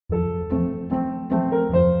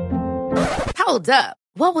Hold up.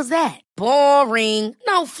 What was that? Boring.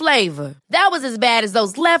 No flavor. That was as bad as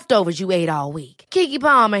those leftovers you ate all week. Keke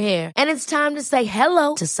Palmer here. And it's time to say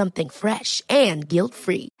hello to something fresh and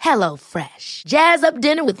guilt-free. Hello Fresh. Jazz up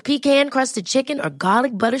dinner with pecan-crusted chicken or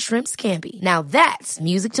garlic butter shrimp scampi. Now that's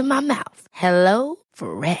music to my mouth. Hello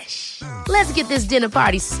Fresh. Let's get this dinner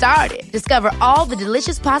party started. Discover all the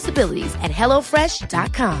delicious possibilities at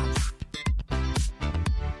hellofresh.com.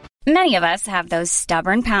 Many of us have those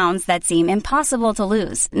stubborn pounds that seem impossible to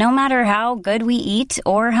lose, no matter how good we eat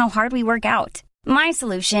or how hard we work out. My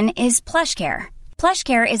solution is PlushCare.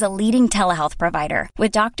 PlushCare is a leading telehealth provider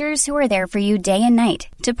with doctors who are there for you day and night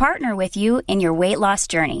to partner with you in your weight loss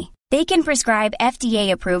journey. They can prescribe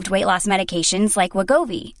FDA-approved weight loss medications like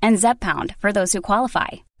Wegovy and Zepbound for those who qualify.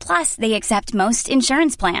 Plus, they accept most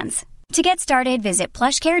insurance plans. To get started, visit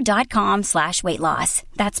plushcare.com/weightloss.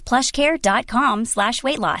 That's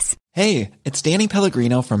plushcare.com/weightloss. Hey, it's Danny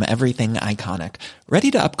Pellegrino from Everything Iconic.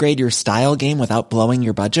 Ready to upgrade your style game without blowing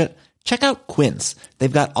your budget? Check out Quince.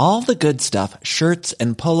 They've got all the good stuff, shirts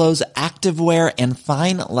and polos, activewear, and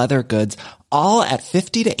fine leather goods, all at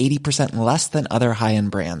 50 to 80% less than other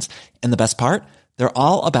high-end brands. And the best part? They're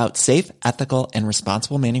all about safe, ethical, and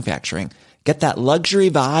responsible manufacturing. Get that luxury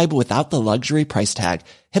vibe without the luxury price tag.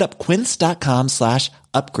 Hit up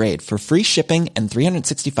quince.com/upgrade for free shipping and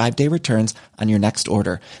 365-day returns on your next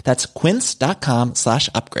order. That's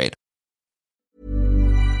quince.com/upgrade.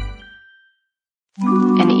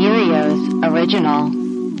 An Erios original.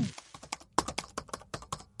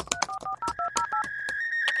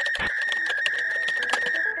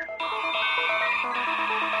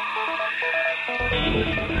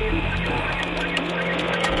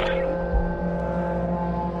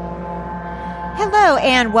 Hello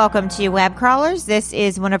and welcome to Web Crawlers. This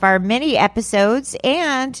is one of our mini episodes,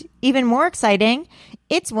 and even more exciting,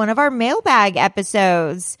 it's one of our mailbag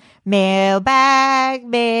episodes. Mailbag.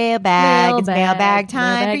 It's mailbag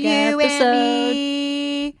time for you episode. and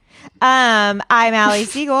me. I'm Allie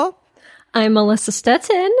Siegel. I'm Melissa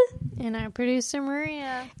Stetson. And our producer,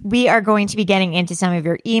 Maria. We are going to be getting into some of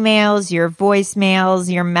your emails, your voicemails,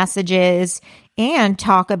 your messages, and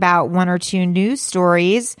talk about one or two news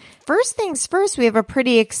stories. First things first, we have a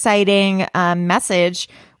pretty exciting message.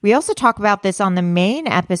 We also talk about this on the main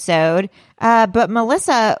episode. But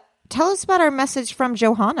Melissa, tell us about our message from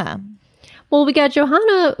Johanna. Well, we got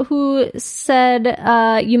Johanna who said,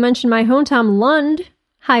 you mentioned my hometown, Lund.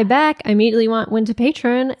 Hi back. I immediately went to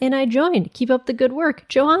Patreon and I joined. Keep up the good work,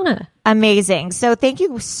 Johanna. Amazing. So thank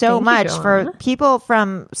you so much for people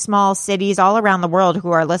from small cities all around the world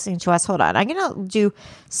who are listening to us. Hold on. I'm going to do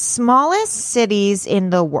smallest cities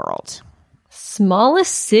in the world.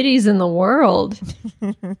 Smallest cities in the world.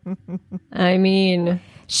 I mean,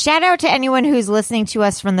 shout out to anyone who's listening to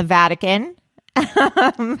us from the Vatican.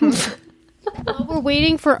 Well, we're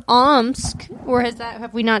waiting for Omsk, or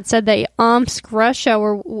have we not said that? Omsk, Russia,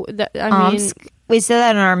 or Omsk. We said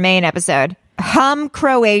that in our main episode.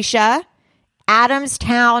 Croatia,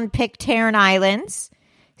 Adamstown, Pitcairn Islands,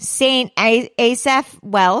 St. Asaph,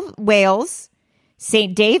 Wales,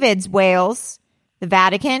 St. David's, Wales, the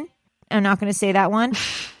Vatican. I'm not going to say that one.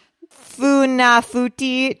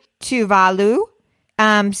 Funafuti, Tuvalu,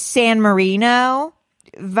 San Marino,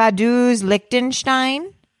 Vaduz,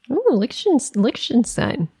 Liechtenstein. Ooh,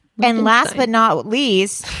 Liechtenstein. And last but not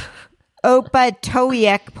least,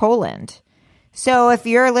 Opatowiec, Poland. So if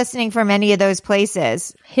you're listening from any of those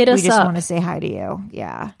places, hit us up. We just want to say hi to you.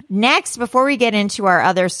 Yeah. Next, before we get into our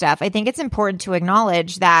other stuff, I think it's important to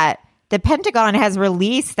acknowledge that the Pentagon has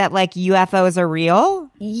released that like UFOs are real.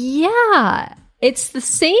 Yeah. It's the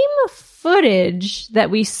same footage that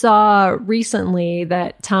we saw recently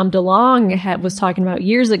that Tom DeLonge was talking about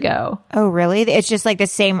years ago. Oh, really? It's just like the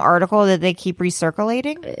same article that they keep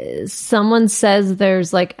recirculating? Someone says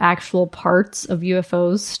there's like actual parts of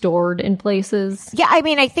UFOs stored in places. Yeah, I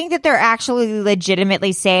mean, I think that they're actually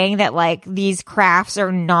legitimately saying that like these crafts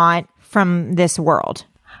are not from this world.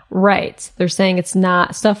 Right. They're saying it's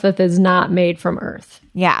not stuff that is not made from Earth.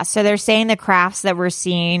 Yeah, so they're saying the crafts that we're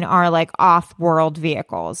seeing are like off-world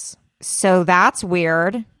vehicles. So that's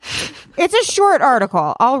weird. It's a short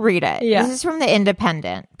article. I'll read it. Yeah. This is from The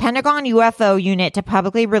Independent. Pentagon UFO unit to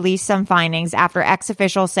publicly release some findings after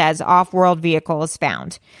ex-official says off-world vehicle is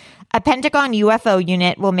found. A Pentagon UFO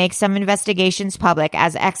unit will make some investigations public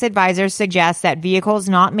as ex-advisors suggest that vehicles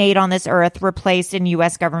not made on this Earth were placed in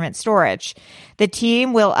U.S. government storage. The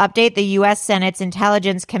team will update the U.S. Senate's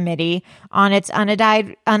Intelligence Committee on its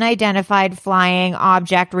unidentified flying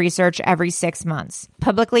object research every 6 months.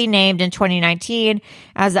 Publicly named in 2019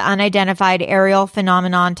 as the Unidentified Aerial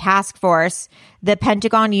Phenomenon Task Force, the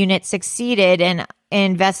Pentagon unit succeeded in an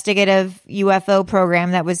investigative UFO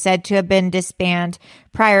program that was said to have been disbanded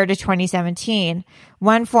prior to 2017.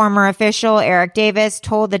 One former official, Eric Davis,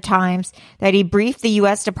 told the Times that he briefed the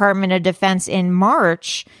U.S. Department of Defense in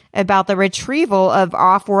March about the retrieval of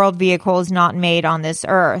off-world vehicles not made on this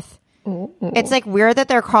Earth. Ooh. It's like weird that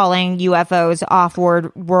they're calling UFOs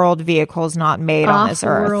off-world vehicles not made on this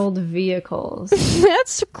Earth. Off-world vehicles.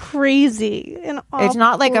 That's crazy. It's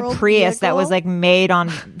not like a Prius that was like made on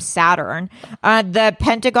Saturn. The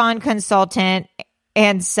Pentagon consultant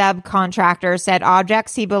and subcontractor said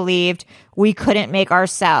objects he believed we couldn't make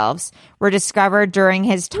ourselves were discovered during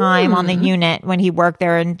his time on the unit when he worked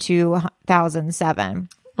there in 2007.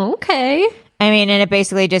 Okay. I mean, and it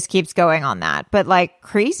basically just keeps going on that. But like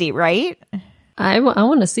crazy, right? I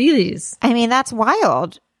want to see these. I mean, that's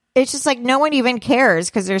wild. It's just like no one even cares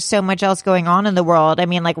because there's so much else going on in the world. I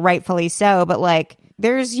mean, like rightfully so. But like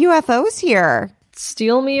there's UFOs here.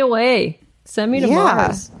 Steal me away. Send me to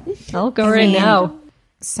Mars. I'll go right now.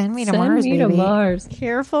 Send me to Mars, baby. Send me to Mars.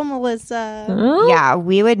 Careful, Melissa. Huh? Yeah,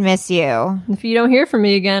 we would miss you. If you don't hear from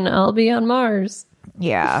me again, I'll be on Mars.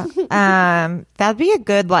 Yeah. That'd be a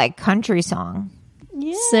good like country song.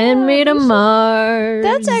 Yeah, send me to Mars.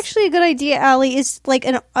 That's actually a good idea, Allie. Is like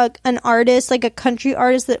an artist, like a country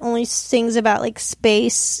artist that only sings about like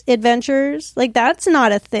space adventures. Like that's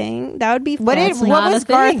not a thing. That would be what was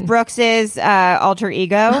Garth Brooks's alter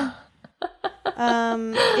ego?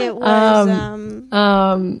 It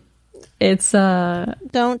was it's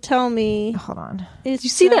Don't Tell Me. Hold on. Did you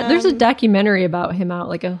see that? There's a documentary about him out,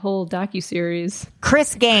 like a whole docuseries.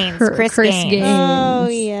 Chris Gaines. Chris Gaines. Oh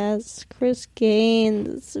yes, Chris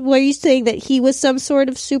Gaines. Were you saying that he was some sort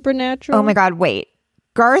of supernatural? Oh my God! Wait,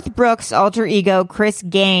 Garth Brooks' alter ego Chris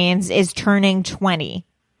Gaines is turning 20.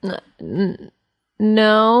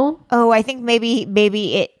 No. Oh, I think maybe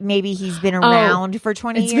he's been around for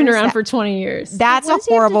 20 years. It's been around for 20 years. That's a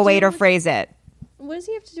horrible way to phrase it. What does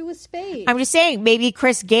he have to do with space? I'm just saying, maybe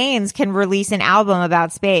Chris Gaines can release an album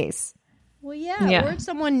about space. Well, yeah. Or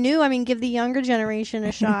someone new. I mean, give the younger generation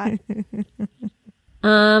a shot.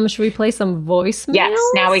 Should we play some voicemails? Yes,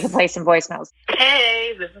 now we can play some voicemails.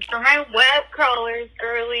 Hey, this is for my web crawlers,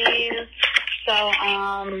 girlies. So,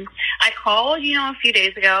 I called, a few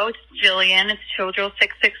days ago. It's Jillian. It's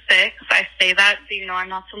Childrel666. I say that so you know I'm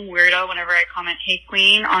not some weirdo whenever I comment "Hey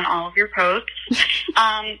Queen" on all of your posts.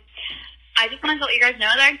 I just want to let you guys know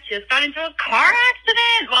that I just got into a car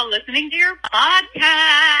accident while listening to your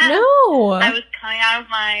podcast. No. I was coming out of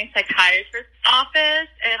my psychiatrist's office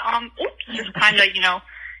and, just kind of,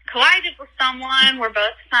 collided with someone. We're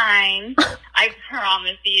both fine. I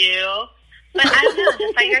promise you. But I don't know.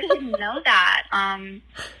 Just thought you guys didn't know that.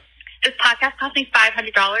 This podcast cost me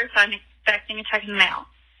 $500, so I'm expecting a check in the mail.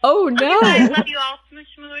 Oh, no. Okay, bye. Love you all. Smooch,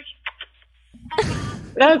 smooch.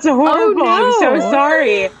 That's horrible. I'm so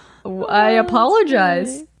sorry. I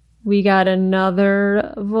apologize. We got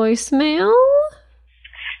another voicemail.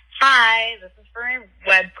 Hi, this is for my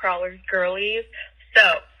web crawlers, girlies.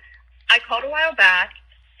 So, I called a while back,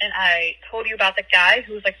 and I told you about the guy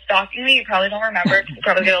who was, stalking me. You probably don't remember, because you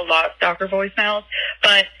probably get a lot of stalker voicemails.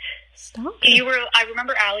 But I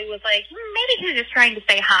remember Allie was like, maybe he was just trying to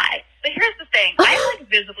say hi. But here's the thing. I'm,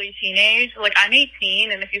 visibly teenage. I'm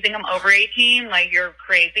 18, and if you think I'm over 18, you're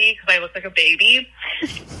crazy, because I look like a baby. So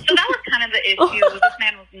that was kind of the issue. This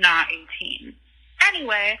man was not 18.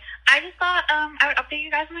 Anyway, I just thought I would update you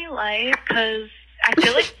guys on my life, because I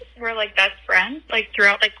feel like we're, best friends,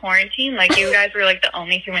 throughout, quarantine. You guys were, the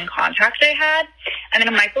only human contact I had. And then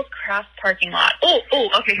a Michael's Crafts parking lot.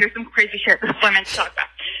 Okay, here's some crazy shit. This is what I meant to talk about.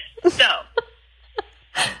 So,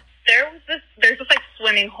 there's this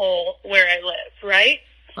swimming hole where I live, right?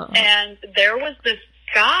 Uh-huh. And there was this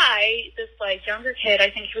guy, this younger kid,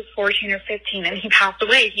 I think he was 14 or 15, and he passed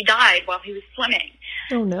away. He died while he was swimming.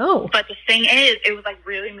 Oh no. But the thing is, it was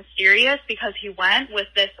really mysterious because he went with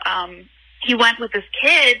this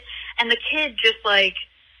kid, and the kid just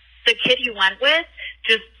the kid he went with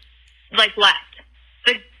just left.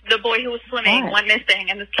 The boy who was swimming went missing,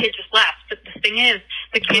 and this kid just left. But the thing is,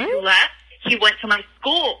 the kid who left, he went to my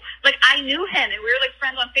school. I knew him, and we were,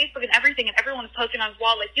 friends on Facebook and everything, and everyone was posting on his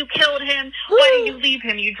wall, you killed him, why did you leave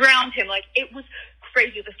him, you drowned him. It was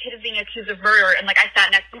crazy. This kid is being accused of murder, and, I sat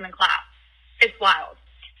next to him in class. It's wild.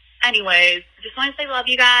 Anyways, just want to say love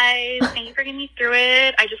you guys. Thank you for getting me through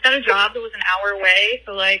it. I just got a job that was an hour away,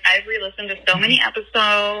 so, I've re-listened to so many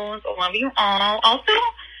episodes. I love you all. Also,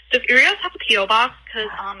 does Urios have a P.O. box? Because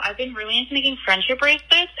I've been really into making friendship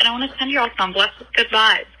bracelets, and I want to send you all some blessed with good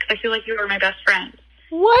vibes, because I feel like you are my best friend.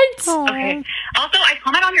 What? Okay. Also, I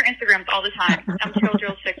comment on your Instagrams all the time. I'm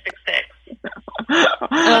Childrel666.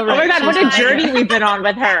 Oh my God, what a journey we've been on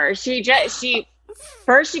with her. She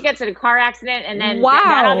first she gets in a car accident, and then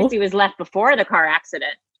that obviously was left before the car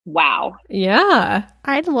accident. Wow. Yeah.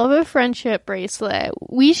 I'd love a friendship bracelet.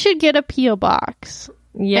 We should get a P.O. box.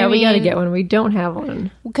 Yeah, we got to get one. We don't have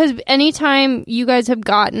one. Because anytime you guys have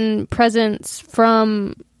gotten presents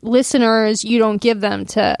from listeners, you don't give them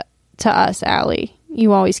to us, Allie.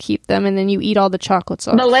 You always keep them, and then you eat all the chocolate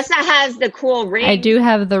sauce. Melissa has the cool ring. I do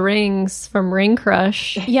have the rings from Ring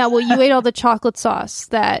Crush. Yeah, well, you ate all the chocolate sauce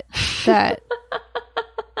that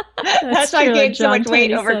That's why I gained so much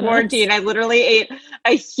weight over quarantine. I literally ate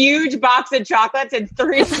a huge box of chocolates and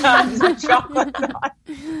 3 tubs of chocolate sauce.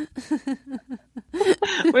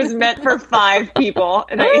 It was meant for 5 people,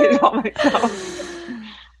 and I ate it all myself.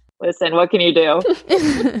 Listen, what can you do?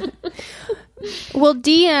 Well,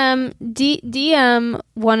 DM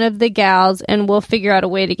one of the gals, and we'll figure out a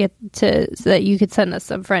way to get to so that you could send us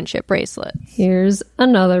some friendship bracelets. Here's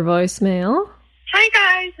another voicemail. Hi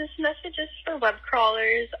guys, this message is for web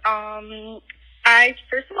crawlers. I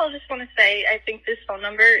first of all just want to say I think this phone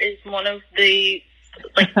number is one of the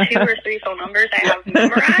 2 or 3 phone numbers I have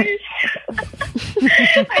memorized.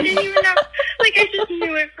 I didn't even know, I just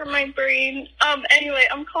knew it from my brain. Anyway,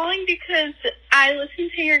 I'm calling because I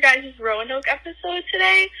listened to your guys' Roanoke episode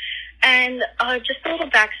today, and just a little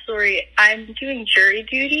backstory. I'm doing jury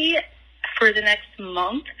duty for the next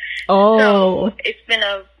month. Oh. So it's been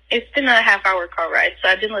a half-hour car ride, so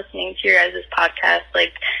I've been listening to your guys' podcast,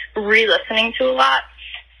 re-listening to a lot.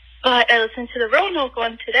 But I listened to the Roanoke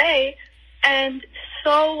one today, and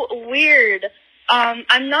so weird.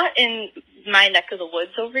 I'm not in my neck of the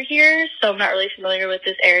woods over here, so I'm not really familiar with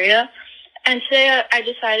this area. And today I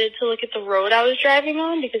decided to look at the road I was driving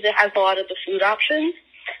on because it has a lot of the food options.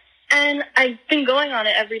 And I've been going on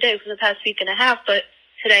it every day for the past week and a half, but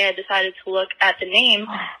today I decided to look at the name,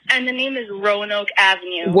 and the name is Roanoke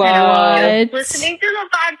Avenue. What? And I was just listening to the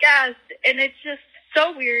podcast, and it's just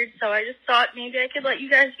so weird, so I just thought maybe I could let you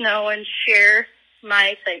guys know and share my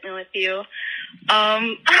excitement with you.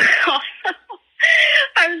 Also,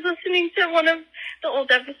 I was listening to one of the old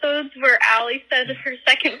episodes where Allie said her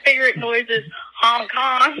second favorite noise is Hong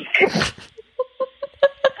Kong.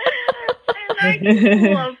 And I just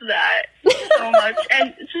love that so much.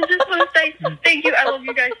 And so just want to say thank you. I love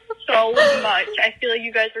you guys so much. I feel like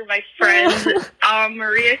you guys are my friends.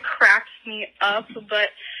 Maria cracks me up, but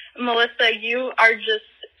Melissa, you are just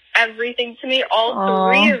everything to me. All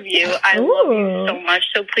 3 of you. I love you so much.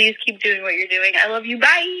 So please keep doing what you're doing. I love you.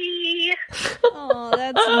 Bye. Oh,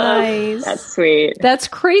 that's nice. That's sweet. That's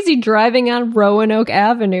crazy, driving on Roanoke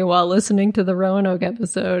Avenue while listening to the Roanoke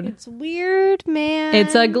episode. It's weird, man.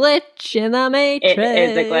 It's a glitch in the Matrix. It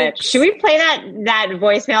is a glitch. Should we play that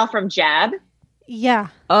voicemail from Jeb? Yeah.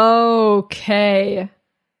 Okay.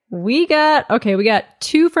 We got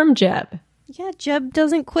 2 from Jeb. Yeah, Jeb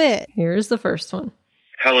doesn't quit. Here's the first one.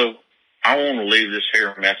 Hello. I want to leave this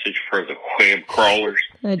here message for the web crawlers.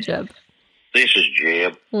 Hi, Jeb. This is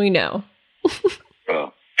Jeb. We know.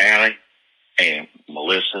 Allie and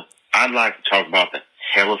Melissa, I'd like to talk about the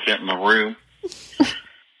elephant in the room.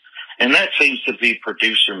 And that seems to be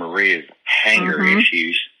producer Maria's hanger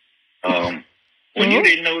issues. When you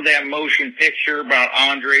didn't know that motion picture about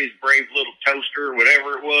Andre's brave little toaster or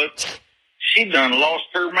whatever it was, she done lost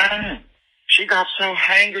her mind. She got so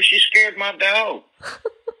hangry she scared my dog.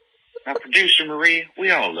 Now, producer Maria,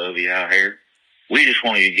 we all love you out here. We just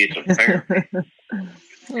want you to get some therapy.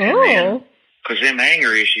 Because them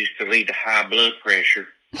anger issues could lead to high blood pressure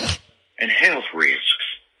and health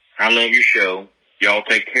risks. I love your show. Y'all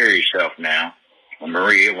take care of yourself now. Well,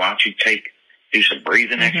 Maria, why don't you do some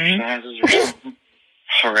breathing exercises or something?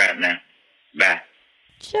 All right, now. Bye.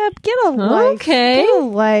 Jeb, get a life. Okay. Get a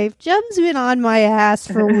life. Jeb's been on my ass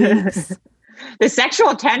for weeks. The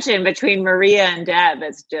sexual tension between Maria and Deb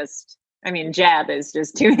is just, Jeb is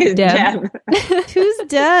just too his Deb. Who's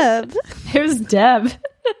Deb? Here's Deb.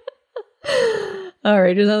 All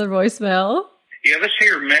right, here's another voicemail. Yeah, this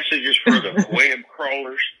here message is for the web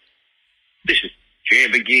crawlers. This is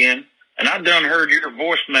Jeb again, and I done heard your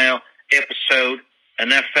voicemail episode,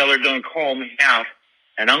 and that feller done called me out,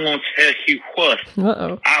 and I'm going to tell you what,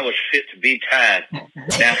 I was fit to be tied.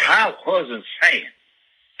 Now, I wasn't saying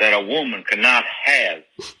that a woman could not have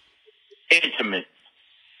intimate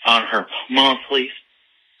on her monthlies,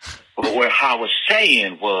 but what I was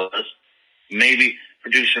saying was maybe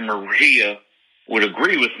producer Maria would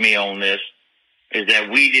agree with me on this, is that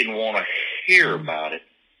we didn't want to hear about it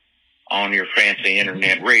on your fancy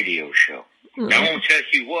internet radio show. Now, I'm going to tell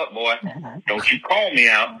you what, boy, don't you call me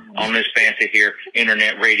out on this fancy here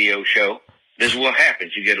internet radio show. This is what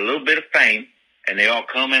happens. You get a little bit of fame, and they all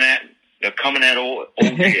come in at They're coming at old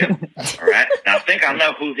Jeb. All right? Now, I think I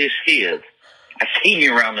know who this is. I seen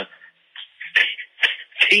you around the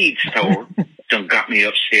feed store. Done got me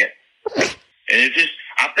upset. And it just,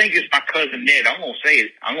 I think it's my cousin Ned. I'm going to say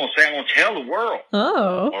it. I'm going to tell the world.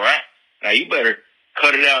 Oh. All right? Now, you better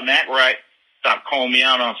cut it out and act right. Stop calling me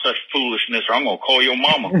out on such foolishness, or I'm going to call your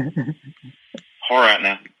mama. All right,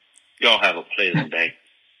 now. Y'all have a pleasant day.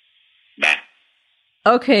 Bye.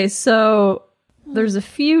 Okay, so there's a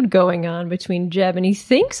feud going on between Jeb, and he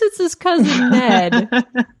thinks it's his cousin Ned.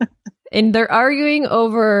 And they're arguing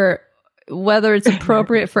over whether it's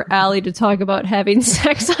appropriate for Allie to talk about having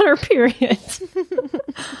sex on her period.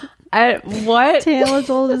 What? Tale as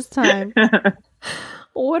old as time.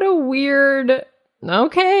 What a weird...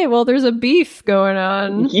 Okay, well, there's a beef going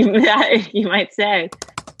on. You might say.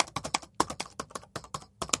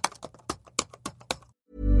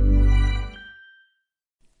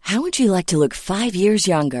 How would you like to look 5 years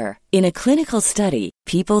younger? In a clinical study,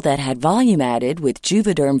 people that had volume added with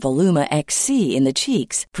Juvederm Voluma XC in the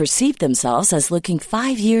cheeks perceived themselves as looking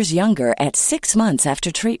 5 years younger at 6 months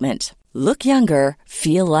after treatment. Look younger,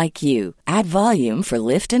 feel like you. Add volume for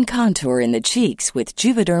lift and contour in the cheeks with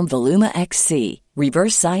Juvederm Voluma XC.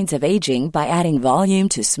 Reverse signs of aging by adding volume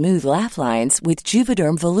to smooth laugh lines with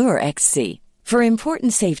Juvederm Volure XC. For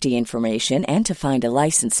important safety information and to find a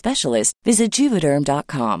licensed specialist, visit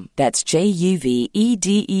Juvederm.com. That's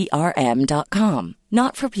JUVEDERM.com.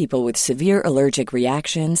 Not for people with severe allergic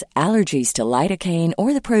reactions, allergies to lidocaine,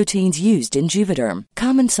 or the proteins used in Juvederm.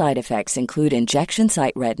 Common side effects include injection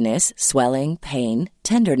site redness, swelling, pain,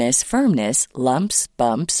 tenderness, firmness, lumps,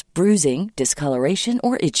 bumps, bruising, discoloration,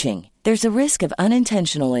 or itching. There's a risk of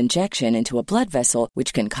unintentional injection into a blood vessel,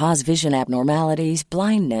 which can cause vision abnormalities,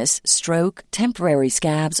 blindness, stroke, temporary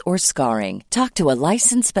scabs, or scarring. Talk to a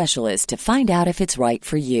licensed specialist to find out if it's right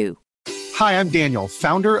for you. Hi, I'm Daniel,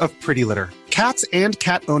 founder of Pretty Litter. Cats and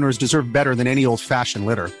cat owners deserve better than any old-fashioned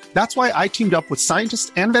litter. That's why I teamed up with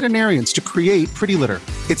scientists and veterinarians to create Pretty Litter.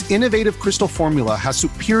 Its innovative crystal formula has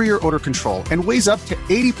superior odor control and weighs up to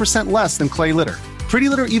 80% less than clay litter. Pretty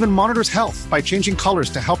Litter even monitors health by changing colors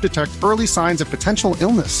to help detect early signs of potential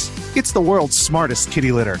illness. It's the world's smartest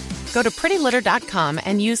kitty litter. Go to prettylitter.com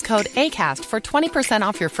and use code ACAST for 20%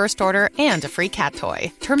 off your first order and a free cat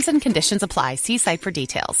toy. Terms and conditions apply. See site for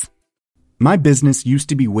details. My business used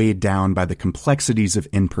to be weighed down by the complexities of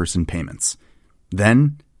in-person payments.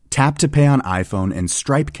 Then, Tap to Pay on iPhone and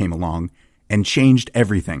Stripe came along and changed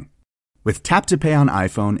everything. With Tap to Pay on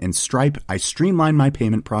iPhone and Stripe, I streamlined my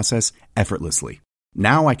payment process effortlessly.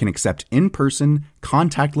 Now I can accept in-person,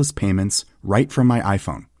 contactless payments right from my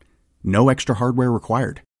iPhone. No extra hardware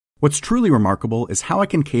required. What's truly remarkable is how I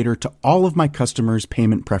can cater to all of my customers'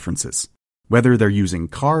 payment preferences. Whether they're using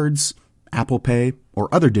cards, Apple Pay, or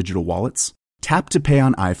other digital wallets, Tap to Pay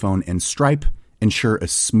on iPhone and Stripe ensure a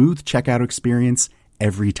smooth checkout experience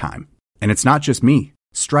every time. And it's not just me.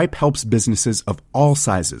 Stripe helps businesses of all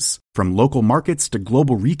sizes, from local markets to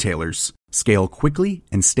global retailers, scale quickly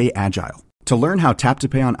and stay agile. To learn how Tap to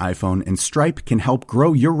Pay on iPhone and Stripe can help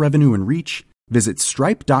grow your revenue and reach, visit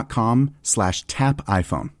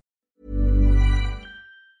stripe.com/tapiphone.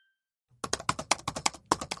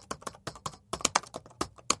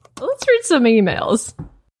 Let's read some emails.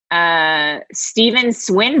 Stephen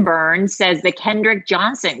Swinburne says the Kendrick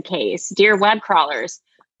Johnson case. Dear web crawlers,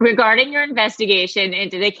 regarding your investigation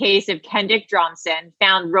into the case of Kendrick Johnson,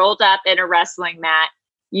 found rolled up in a wrestling mat,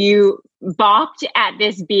 you balked at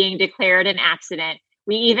this being declared an accident.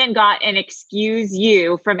 We even got an excuse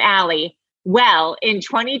you from Allie. Well, in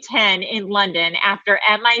 2010 in London, after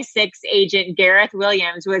MI6 agent Gareth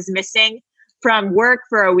Williams was missing from work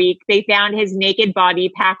for a week, they found his naked body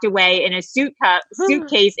packed away in a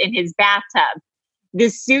suitcase in his bathtub. The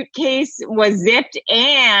suitcase was zipped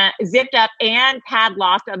up and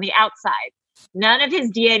padlocked on the outside. None of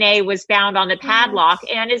his DNA was found on the padlock,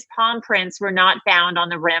 and his palm prints were not found on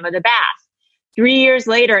the rim of the bath. 3 years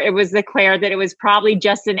later, it was declared that it was probably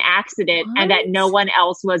just an accident and that no one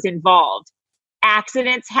else was involved.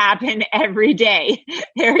 Accidents happen every day.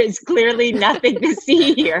 There is clearly nothing to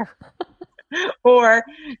see here. Or,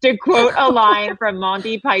 to quote a line from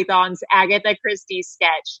Monty Python's Agatha Christie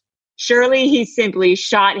sketch, surely he simply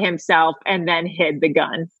shot himself and then hid the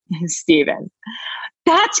gun. Stephen.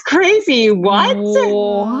 That's crazy. What?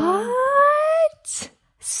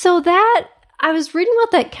 So that, I was reading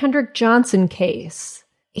about that Kendrick Johnson case.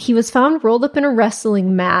 He was found rolled up in a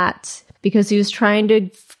wrestling mat because he was trying to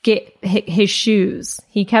get his shoes.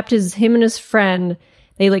 He kept him and his friend,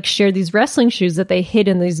 they shared these wrestling shoes that they hid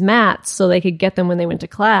in these mats so they could get them when they went to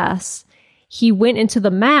class. he went into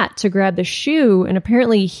the mat to grab the shoe, and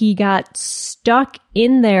apparently he got stuck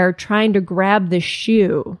in there trying to grab the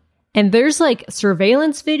shoe. And there's like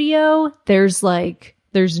surveillance video. There's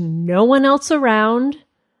no one else around.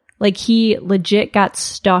 Like, he legit got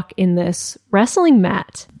stuck in this wrestling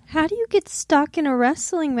mat. How do you get stuck in a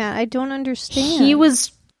wrestling mat? I don't understand. He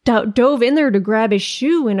was dove in there to grab his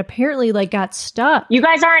shoe and apparently like got stuck. You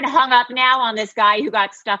guys aren't hung up now on this guy who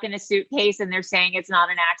got stuck in a suitcase and they're saying it's not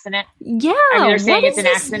an accident? Yeah. I mean, they're saying it's an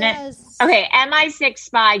this? accident. Yes. Okay, MI6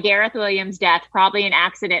 spy Gareth Williams' death, probably an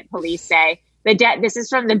accident, police say. This is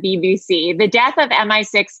from the BBC. The death of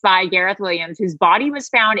MI6 spy Gareth Williams, whose body was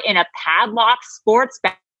found in a padlocked sports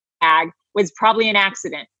bag, was probably an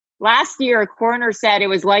accident. Last year, a coroner said it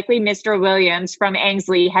was likely Mr. Williams from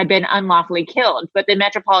Ainsley had been unlawfully killed, but the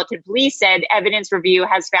Metropolitan Police said evidence review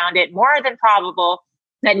has found it more than probable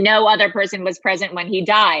that no other person was present when he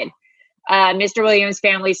died. Mr. Williams'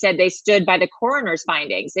 family said they stood by the coroner's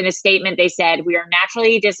findings. In a statement, they said, "We are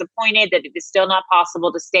naturally disappointed that it is still not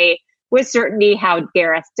possible to state with certainty how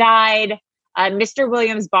Gareth died." Mr.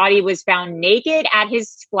 Williams' body was found naked at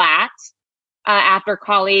his flat after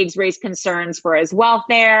colleagues raised concerns for his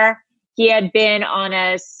welfare. He had been on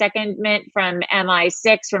a secondment from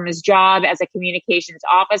MI6 from his job as a communications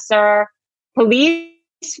officer. Police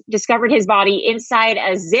discovered his body inside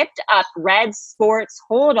a zipped up red sports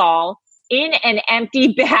holdall in an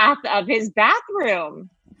empty bath of his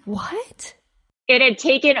bathroom. What? It had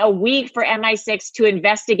taken a week for MI6 to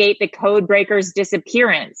investigate the code breaker's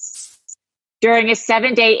disappearance. During a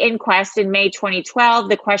 7-day inquest in May 2012,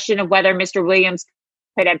 the question of whether Mr. Williams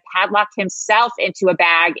could have padlocked himself into a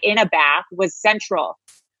bag in a bath was central.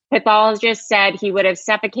 Pathologists said he would have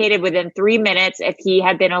suffocated within 3 minutes if he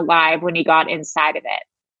had been alive when he got inside of it.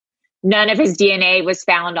 None of his DNA was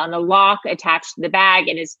found on the lock attached to the bag,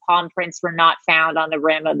 and his palm prints were not found on the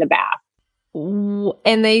rim of the bath.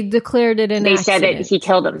 And they declared it an accident. They said that he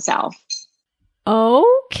killed himself.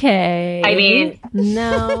 Okay. I mean,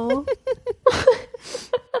 no.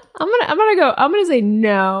 I'm gonna say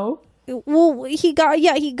no. Well, he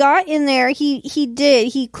got in there.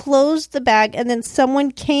 He closed the bag, and then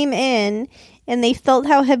someone came in and they felt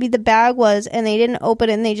how heavy the bag was and they didn't open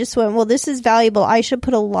it and they just went, "Well, this is valuable. I should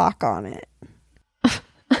put a lock on it."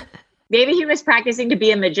 Maybe he was practicing to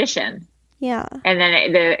be a magician. Yeah. And then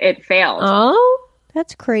it failed. Oh?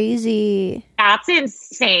 That's crazy. That's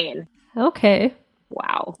insane. Okay.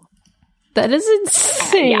 Wow. That is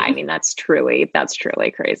insane. Yeah, I mean, that's truly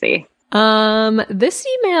crazy. This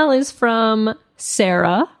email is from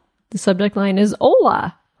Sarah. The subject line is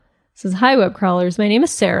Hola. It says, "Hi, web crawlers. My name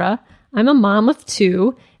is Sarah. I'm a mom of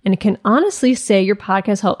 2 and can honestly say your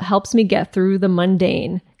podcast helps me get through the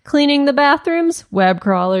mundane. Cleaning the bathrooms, web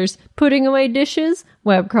crawlers. Putting away dishes,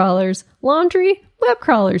 web crawlers. Laundry, web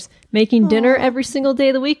crawlers. Making dinner every single day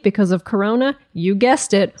of the week because of Corona, you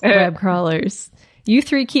guessed it, web crawlers. You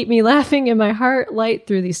 3 keep me laughing and my heart light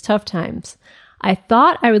through these tough times. I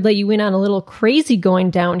thought I would let you in on a little crazy going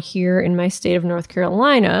down here in my state of North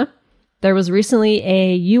Carolina. There was recently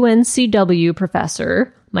a UNCW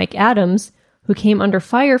professor, Mike Adams, who came under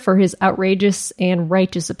fire for his outrageous and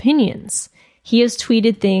righteous opinions. He has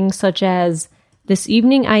tweeted things such as, "This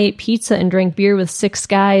evening I ate pizza and drank beer with 6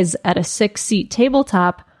 guys at a 6-seat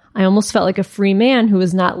tabletop. I almost felt like a free man who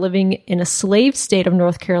was not living in a slave state of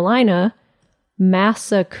North Carolina.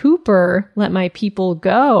 Massa Cooper, let my people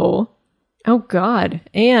go." Oh, God.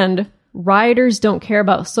 And rioters don't care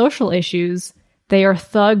about social issues. They are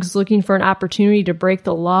thugs looking for an opportunity to break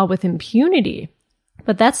the law with impunity.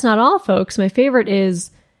 But that's not all, folks. My favorite is,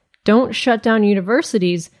 don't shut down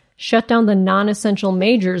universities. Shut down the non-essential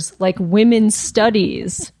majors like women's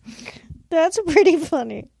studies. That's pretty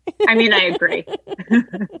funny. I mean, I agree.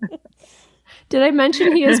 Did I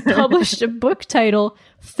mention he has published a book titled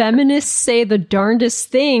Feminists Say the Darndest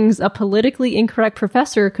Things? A politically incorrect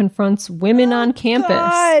professor confronts women on campus.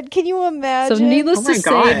 God, can you imagine? So needless to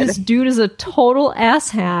say, this dude is a total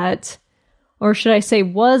asshat. Or should I say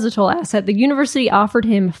was a total asshat. The university offered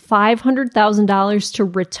him $500,000 to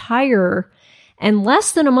retire. And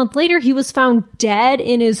less than a month later, he was found dead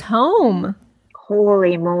in his home.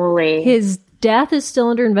 Holy moly. His death is still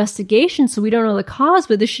under investigation, so we don't know the cause,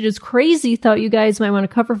 but this shit is crazy. Thought you guys might want to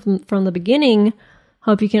cover from the beginning.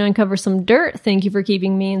 Hope you can uncover some dirt. Thank you for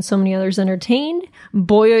keeping me and so many others entertained.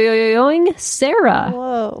 Boing, Sarah.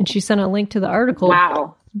 Whoa. And she sent a link to the article.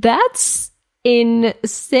 Wow. That's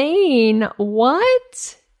insane.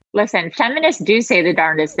 What? Listen, feminists do say the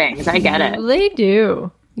darndest things. I get it. They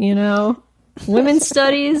do. You know, women's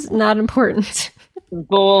studies, not important.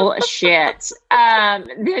 Bullshit.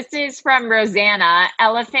 This is from Rosanna,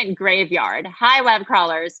 Elephant Graveyard. Hi, web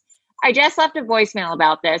crawlers. I just left a voicemail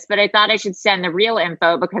about this, but I thought I should send the real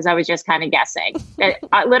info because I was just kind of guessing.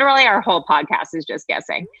 Literally, our whole podcast is just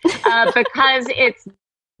guessing. Because it's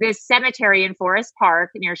this cemetery in Forest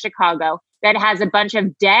Park near Chicago that has a bunch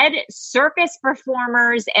of dead circus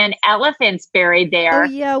performers and elephants buried there. Oh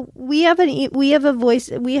yeah, we have her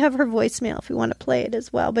voicemail if we want to play it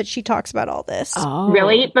as well, but she talks about all this. Oh.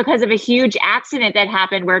 Really? Because of a huge accident that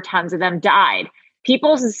happened where tons of them died.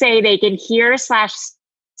 People say they can hear /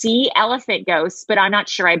 see elephant ghosts, but I'm not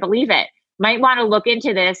sure I believe it. Might want to look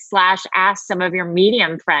into this / ask some of your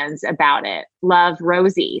medium friends about it. Love,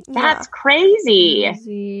 Rosie. That's crazy.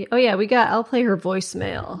 Rosie. Oh yeah, I'll play her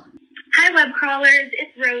voicemail. Hi, web crawlers.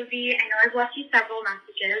 It's Rosie. I know I've left you several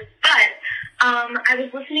messages, but I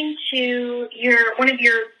was listening to one of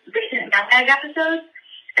your recent mailbag episodes,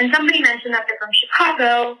 and somebody mentioned that they're from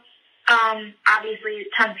Chicago. Obviously,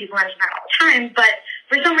 tons of people mention that all the time, but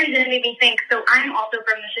for some reason it made me think, so I'm also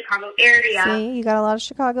from the Chicago area. See, you got a lot of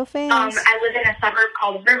Chicago fans. I live in a suburb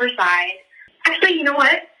called Riverside. Actually, you know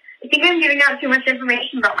what? I think I'm giving out too much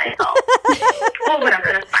information about myself. Well,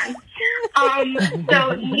 whatever, that's fine.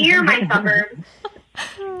 So near my suburb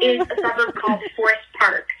is a suburb called Forest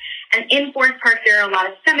Park. And in Forest Park, there are a lot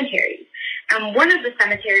of cemeteries. And one of the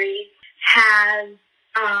cemeteries has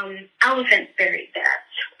elephants buried there.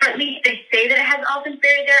 Or at least they say that it has elephants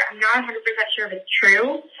buried there. I'm not 100% sure if it's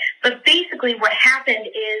true. But basically what happened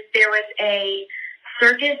is there was a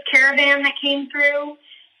circus caravan that came through.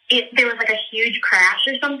 There was like a huge crash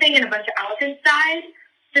or something and a bunch of elephants died.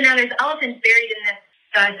 So now there's elephants buried in this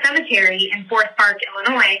cemetery in Forest Park,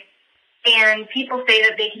 Illinois. And people say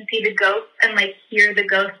that they can see the ghosts and like hear the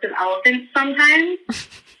ghosts of elephants sometimes.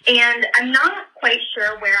 And I'm not quite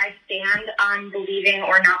sure where I stand on believing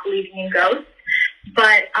or not believing in ghosts.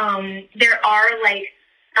 But there are like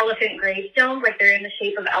elephant gravestones, like they're in the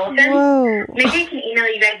shape of elephants. Whoa. Maybe I can email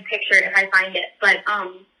you guys a picture if I find it. But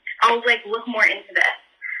I'll like look more into this.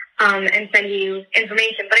 And send you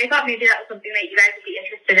information. But I thought maybe that was something that you guys would be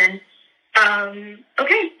interested in.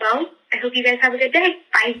 Okay, well, I hope you guys have a good day.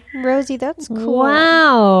 Bye. Rosie, that's cool.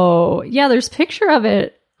 Wow. Yeah, there's a picture of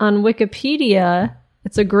it on Wikipedia.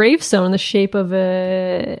 It's a gravestone in the shape of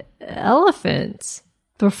an elephant.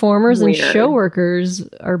 Performers and show workers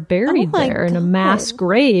are buried there in a mass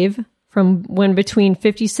grave from when between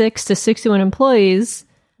 56 to 61 employees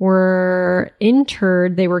were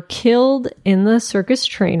interred. They were killed in the circus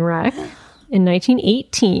train wreck in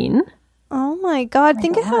 1918. Oh my God.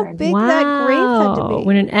 Think of how big that grave had to be.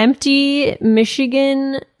 When an empty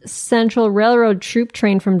Michigan Central Railroad troop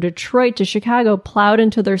train from Detroit to Chicago plowed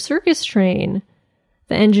into their circus train,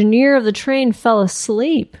 the engineer of the train fell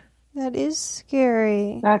asleep. That is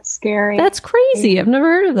scary. That's scary. That's crazy. I've never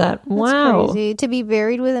heard of that. Wow. That's crazy. To be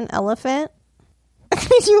buried with an elephant?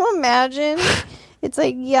 Could you imagine? It's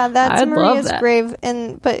like, yeah, that's Maria's grave,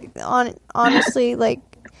 but honestly, like,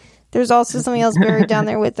 there's also something else buried down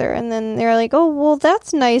there with her. And then they're like, oh, well,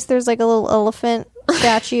 that's nice. There's like a little elephant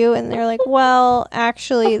statue, and they're like, well,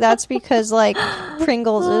 actually, that's because like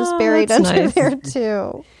Pringles is buried under there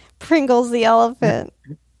too. Pringles the elephant.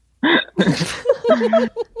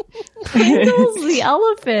 Pringles the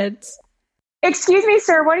elephant. Excuse me,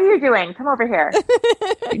 sir. What are you doing? Come over here.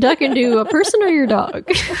 You talking to a person or your dog?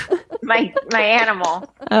 My animal.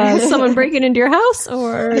 Someone breaking into your house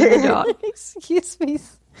or your dog? Excuse me,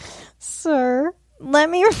 sir.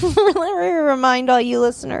 Let me remind all you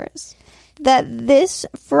listeners that this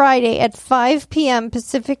Friday at 5 p.m.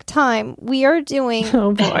 Pacific time, we are doing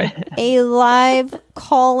a live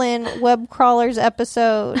call-in Web Crawlers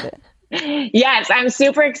episode. Yes, I'm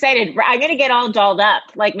super excited. I'm going to get all dolled up.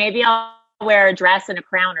 Like maybe I'll wear a dress and a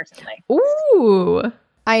crown or something. Ooh.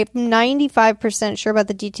 I'm 95% sure about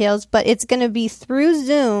the details, but it's going to be through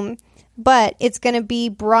Zoom, but it's going to be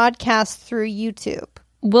broadcast through YouTube.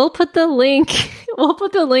 We'll put the link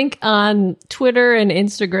on Twitter and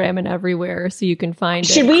Instagram and everywhere so you can find it.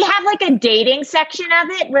 Should we have like a dating section of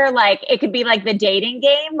it where like it could be like the dating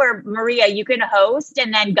game where Maria, you can host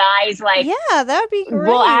and then guys like yeah, that would be great.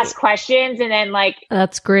 We'll ask questions and then like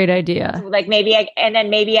that's a great idea. Like maybe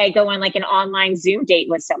I go on like an online Zoom date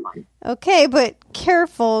with someone. Okay, but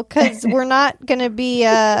careful because we're not going to be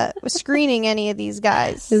screening any of these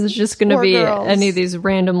guys. This is just going to be any of these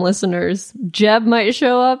random listeners. Jeb might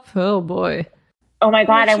show up. Oh boy. Oh my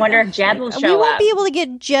God, I wonder if Jeb will show up. We won't be able to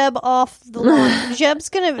get Jeb off the line. Jeb's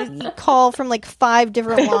going to call from like 5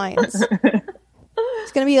 different lines.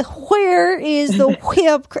 It's going to be, where is the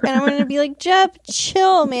whip? And I'm going to be like, Jeb,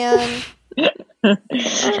 chill, man.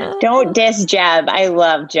 Don't diss Jeb. I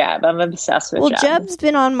love Jeb. I'm obsessed with Jeb. Well, Jeb's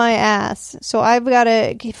been on my ass, so I've got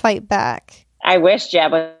to fight back. I wish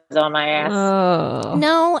Jeb was on my ass. Oh.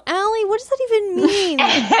 No, Allie, what does that even mean?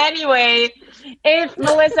 Anyway,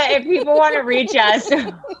 if people want to reach us,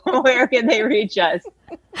 where can they reach us?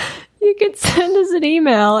 You can send us an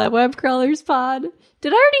email at webcrawlerspod.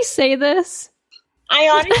 Did I already say this? I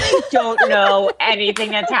honestly don't know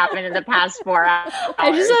anything that's happened in the past 4 hours.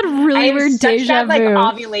 I just had really weird deja vu. I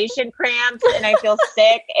have ovulation cramps and I feel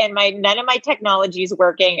sick and none of my technology is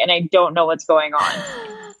working and I don't know what's going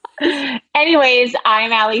on. Anyways,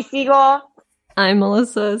 I'm Allie Siegel. I'm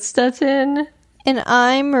Melissa Stettin. And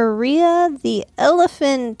I'm Maria the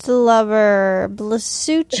Elephant Lover.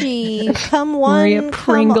 Blasucci. Come one, Maria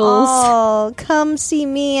Pringles. Come all. Come see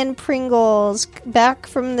me and Pringles. Back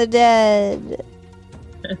from the dead.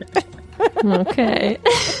 Okay.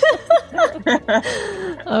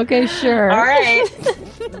 Okay, sure. All right.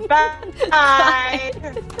 Bye.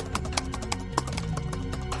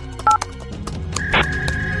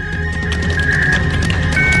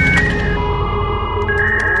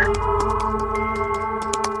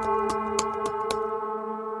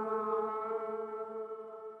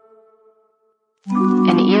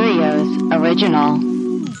 An Erios original.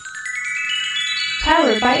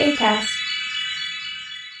 Powered by Acast.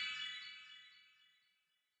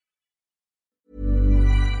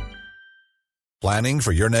 Planning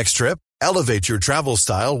for your next trip? Elevate your travel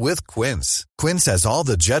style with Quince. Quince has all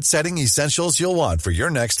the jet-setting essentials you'll want for your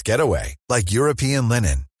next getaway, like European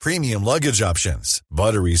linen, premium luggage options,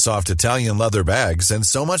 buttery soft Italian leather bags, and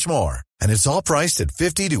so much more. And it's all priced at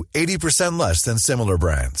 50 to 80% less than similar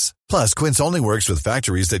brands. Plus, Quince only works with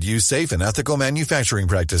factories that use safe and ethical manufacturing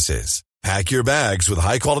practices. Pack your bags with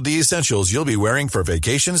high-quality essentials you'll be wearing for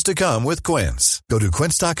vacations to come with Quince. Go to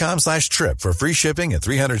quince.com/trip for free shipping and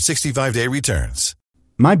 365-day returns.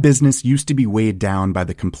 My business used to be weighed down by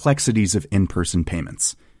the complexities of in-person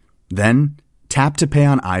payments. Then, Tap to Pay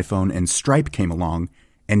on iPhone and Stripe came along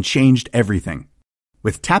and changed everything.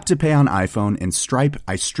 With Tap to Pay on iPhone and Stripe,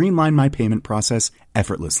 I streamlined my payment process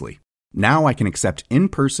effortlessly. Now I can accept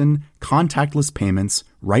in-person, contactless payments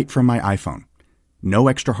right from my iPhone. No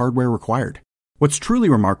extra hardware required. What's truly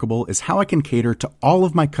remarkable is how I can cater to all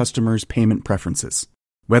of my customers' payment preferences.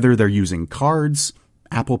 Whether they're using cards,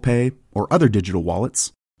 Apple Pay, or other digital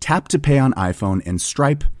wallets, Tap to Pay on iPhone and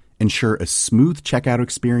Stripe ensure a smooth checkout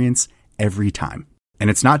experience every time.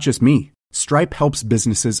 And it's not just me. Stripe helps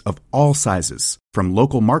businesses of all sizes, from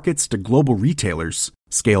local markets to global retailers,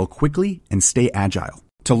 scale quickly and stay agile.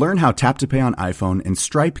 To learn how Tap to Pay on iPhone and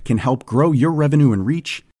Stripe can help grow your revenue and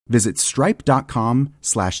reach, visit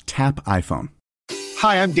stripe.com/tapiphone.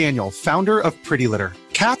 Hi, I'm Daniel, founder of Pretty Litter.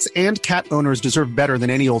 Cats and cat owners deserve better than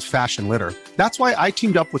any old-fashioned litter. That's why I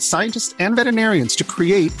teamed up with scientists and veterinarians to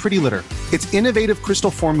create Pretty Litter. Its innovative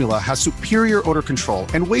crystal formula has superior odor control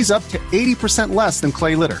and weighs up to 80% less than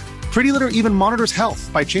clay litter. Pretty Litter even monitors health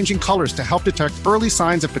by changing colors to help detect early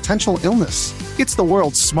signs of potential illness. It's the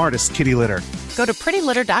world's smartest kitty litter. Go to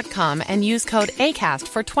prettylitter.com and use code ACAST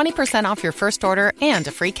for 20% off your first order and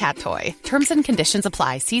a free cat toy. Terms and conditions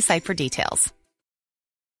apply. See site for details.